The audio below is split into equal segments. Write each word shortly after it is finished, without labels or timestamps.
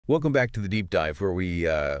Welcome back to the deep dive where we,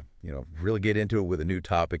 really get into it with a new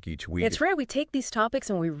topic each week. It's right. We take these topics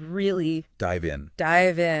and we really Dive in.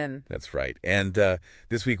 dive in. That's right. And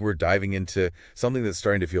this week we're diving into something that's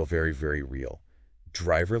starting to feel very, very real.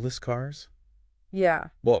 Driverless cars? Yeah,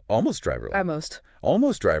 Well, almost driverless. almost.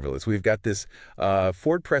 Almost driverless. We've got this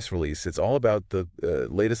Ford press release. It's all about the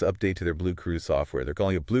latest update to their BlueCruise software. They're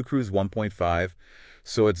calling it BlueCruise 1.5.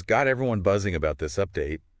 So it's got everyone buzzing about this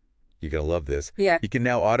update. You're going to love this. Yeah. You can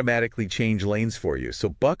now automatically change lanes for you. So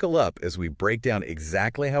buckle up as we break down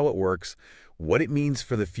exactly how it works, what it means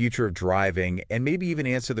for the future of driving, and maybe even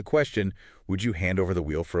answer the question, would you hand over the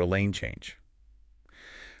wheel for a lane change?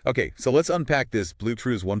 Okay, so let's unpack this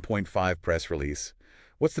BlueCruise 1.5 press release.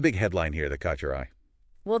 What's the big headline here that caught your eye?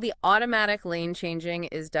 Well, the automatic lane changing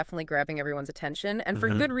is definitely grabbing everyone's attention, and for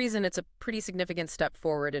good reason. It's a pretty significant step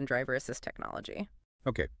forward in driver assist technology.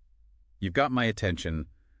 Okay, you've got my attention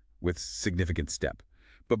with significant step.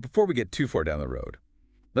 But before we get too far down the road,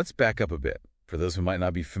 let's back up a bit. For those who might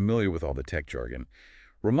not be familiar with all the tech jargon,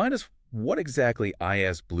 remind us what exactly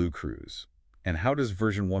is BlueCruise, and how does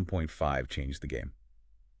version 1.5 change the game?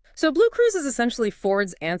 So BlueCruise is essentially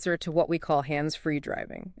Ford's answer to what we call hands-free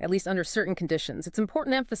driving, at least under certain conditions. It's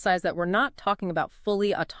important to emphasize that we're not talking about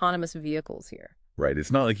fully autonomous vehicles here. Right,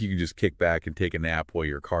 it's not like you can just kick back and take a nap while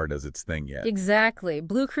your car does its thing yet. Exactly.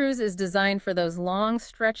 BlueCruise is designed for those long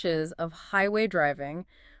stretches of highway driving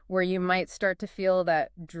where you might start to feel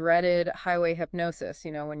that dreaded highway hypnosis,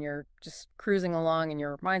 when you're just cruising along and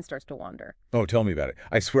your mind starts to wander. Oh, tell me about it.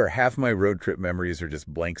 I swear half my road trip memories are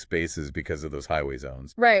just blank spaces because of those highway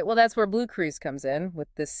zones. Right. Well, that's where BlueCruise comes in with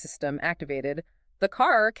this system activated. The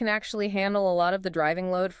car can actually handle a lot of the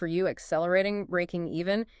driving load for you, accelerating, braking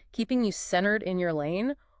even, keeping you centered in your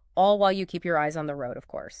lane, all while you keep your eyes on the road, of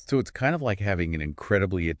course. So it's kind of like having an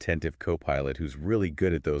incredibly attentive co-pilot who's really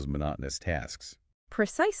good at those monotonous tasks.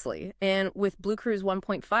 Precisely. And with BlueCruise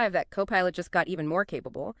 1.5, that co-pilot just got even more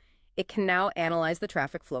capable. It can now analyze the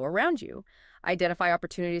traffic flow around you, identify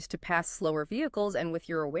opportunities to pass slower vehicles, and with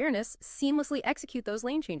your awareness, seamlessly execute those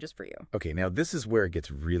lane changes for you. Okay, now this is where it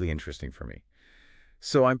gets really interesting for me.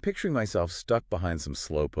 So I'm picturing myself stuck behind some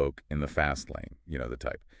slowpoke in the fast lane, the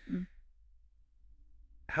type. Mm.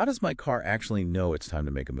 How does my car actually know it's time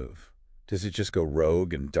to make a move? Does it just go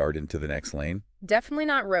rogue and dart into the next lane? Definitely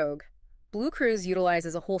not rogue. BlueCruise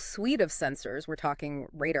utilizes a whole suite of sensors, we're talking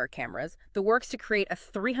radar cameras, that works to create a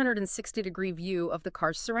 360-degree view of the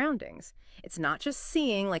car's surroundings. It's not just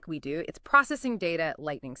seeing like we do, it's processing data at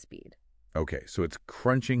lightning speed. Okay, so it's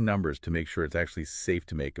crunching numbers to make sure it's actually safe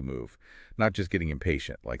to make a move, not just getting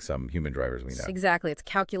impatient like some human drivers we know. Exactly. It's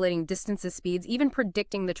calculating distances, speeds, even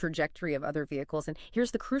predicting the trajectory of other vehicles. And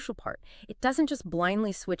here's the crucial part. It doesn't just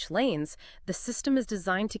blindly switch lanes. The system is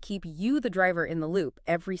designed to keep you, the driver, in the loop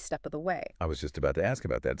every step of the way. I was just about to ask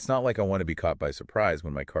about that. It's not like I want to be caught by surprise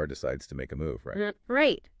when my car decides to make a move, right?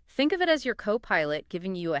 Right. Think of it as your co-pilot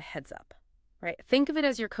giving you a heads up. Right. Think of it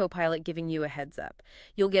as your co-pilot giving you a heads up.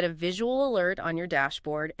 You'll get a visual alert on your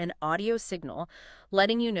dashboard, an audio signal,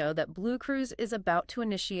 letting you know that BlueCruise is about to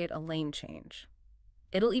initiate a lane change.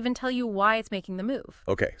 It'll even tell you why it's making the move.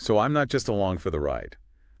 Okay, so I'm not just along for the ride.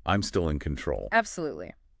 I'm still in control.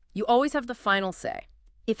 Absolutely. You always have the final say.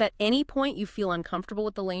 If at any point you feel uncomfortable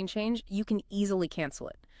with the lane change, you can easily cancel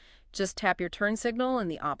it. Just tap your turn signal in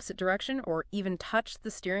the opposite direction or even touch the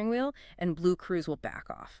steering wheel and BlueCruise will back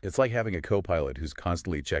off. It's like having a co-pilot who's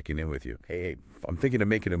constantly checking in with you. Hey, I'm thinking of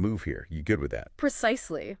making a move here. You good with that?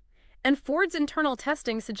 Precisely. And Ford's internal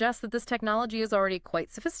testing suggests that this technology is already quite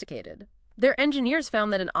sophisticated. Their engineers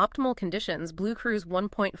found that in optimal conditions, BlueCruise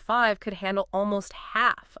 1.5 could handle almost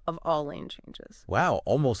half of all lane changes. Wow,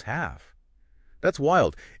 almost half. That's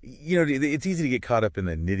wild. It's easy to get caught up in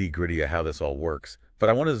the nitty-gritty of how this all works, but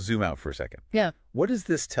I want to zoom out for a second. Yeah. What does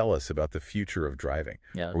this tell us about the future of driving?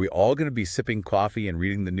 Yeah. Are we all going to be sipping coffee and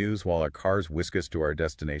reading the news while our cars whisk us to our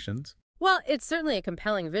destinations? Well, it's certainly a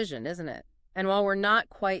compelling vision, isn't it? And while we're not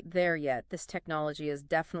quite there yet, this technology is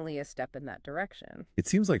definitely a step in that direction. It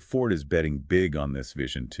seems like Ford is betting big on this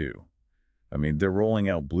vision, too. I mean, they're rolling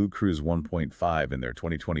out BlueCruise 1.5 in their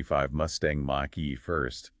 2025 Mustang Mach-E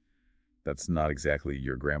first. That's not exactly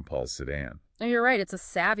your grandpa's sedan. No, you're right. It's a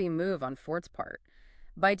savvy move on Ford's part.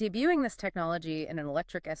 By debuting this technology in an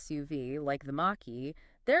electric SUV like the Mach-E,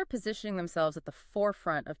 They're positioning themselves at the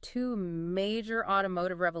forefront of two major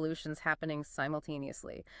automotive revolutions happening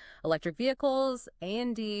simultaneously. Electric vehicles,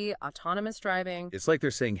 A&D, autonomous driving. It's like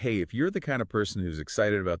they're saying, hey, if you're the kind of person who's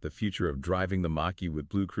excited about the future of driving the Mach-E with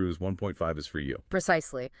BlueCruise 1.5 is for you.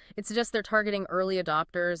 Precisely. It suggests they're targeting early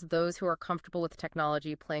adopters, those who are comfortable with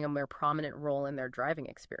technology playing a more prominent role in their driving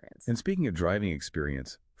experience. And speaking of driving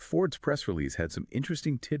experience, Ford's press release had some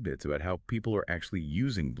interesting tidbits about how people are actually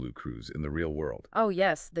using BlueCruise in the real world. Oh,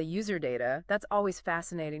 yes, the user data. That's always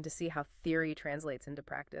fascinating to see how theory translates into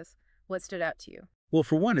practice. What stood out to you? Well,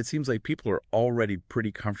 for one, it seems like people are already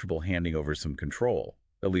pretty comfortable handing over some control,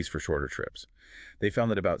 at least for shorter trips. They found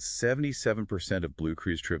that about 77% of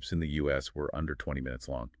BlueCruise trips in the U.S. were under 20 minutes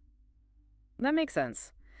long. That makes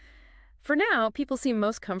sense. For now, people seem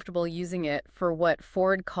most comfortable using it for what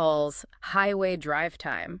Ford calls highway drive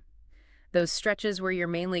time. Those stretches where you're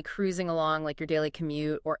mainly cruising along like your daily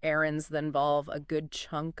commute or errands that involve a good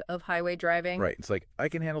chunk of highway driving. Right. It's like, I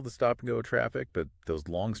can handle the stop-and-go traffic, but those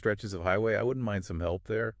long stretches of highway, I wouldn't mind some help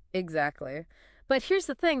there. Exactly. But here's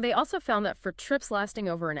the thing. They also found that for trips lasting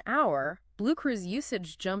over an hour, BlueCruise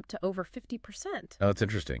usage jumped to over 50%. Oh, it's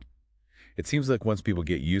interesting. It seems like once people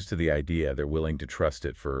get used to the idea, they're willing to trust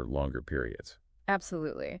it for longer periods.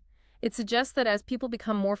 Absolutely. It suggests that as people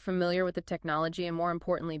become more familiar with the technology and, more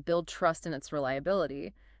importantly, build trust in its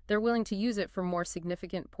reliability, they're willing to use it for more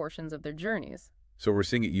significant portions of their journeys. So we're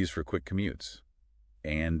seeing it used for quick commutes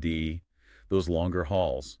and those longer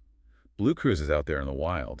hauls. BlueCruise is out there in the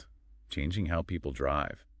wild, changing how people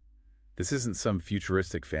drive. This isn't some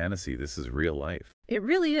futuristic fantasy. This is real life. It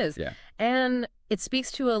really is. Yeah. And it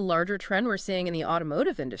speaks to a larger trend we're seeing in the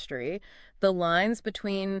automotive industry. The lines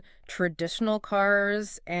between traditional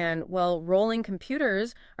cars and, well, rolling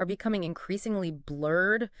computers are becoming increasingly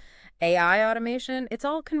blurred. AI automation, it's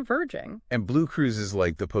all converging. And BlueCruise is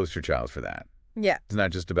like the poster child for that. Yeah. It's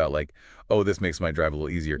not just about like, oh, this makes my drive a little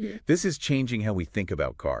easier. Yeah. This is changing how we think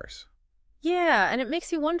about cars. Yeah, and it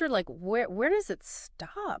makes you wonder, like, where does it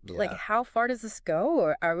stop? Yeah. Like, how far does this go?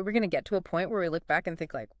 Or are we going to get to a point where we look back and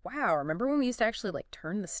think, like, wow, remember when we used to actually, like,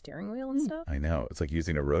 turn the steering wheel and stuff? I know. It's like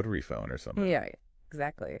using a rotary phone or something. Yeah,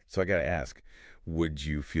 exactly. So I got to ask, would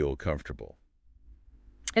you feel comfortable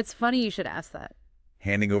It's funny you should ask that.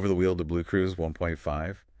 handing over the wheel to BlueCruise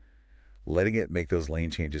 1.5, letting it make those lane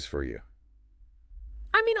changes for you?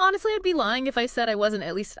 I mean, honestly, I'd be lying if I said I wasn't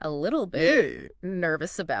at least a little bit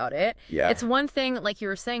nervous about it. Yeah. It's one thing, like you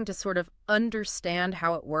were saying, to sort of understand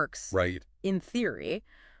how it works Right. in theory,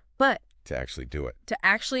 but To actually do it. to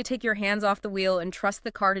actually take your hands off the wheel and trust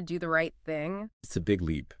the car to do the right thing, It's a big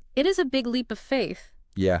leap. it is a big leap of faith.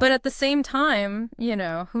 Yeah. But at the same time,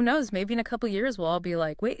 who knows, maybe in a couple years we'll all be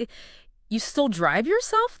like, wait, you still drive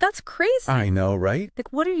yourself? That's crazy. I know, right?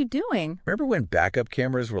 Like, what are you doing? Remember when backup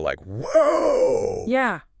cameras were like, whoa,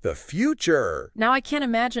 Yeah. the future? Now I can't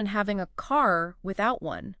imagine having a car without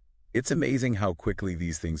one. It's amazing how quickly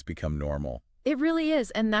these things become normal. It really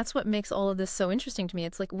is. And that's what makes all of this so interesting to me.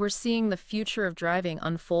 It's like we're seeing the future of driving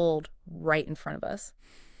unfold right in front of us.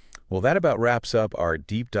 Well, that about wraps up our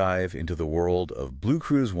deep dive into the world of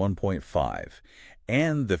BlueCruise 1.5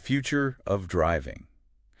 and the future of driving.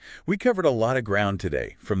 We covered a lot of ground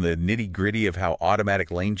today, from the nitty-gritty of how automatic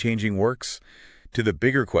lane changing works to the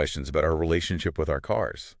bigger questions about our relationship with our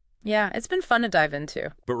cars. Yeah, it's been fun to dive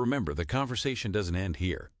into. But remember, the conversation doesn't end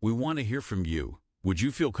here. We want to hear from you. Would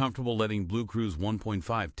you feel comfortable letting BlueCruise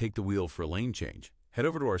 1.5 take the wheel for a lane change? Head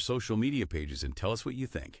over to our social media pages and tell us what you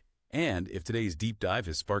think. And if today's deep dive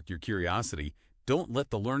has sparked your curiosity, don't let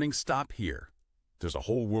the learning stop here. There's a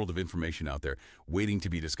whole world of information out there waiting to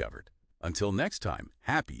be discovered. Until next time,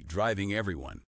 happy driving, everyone.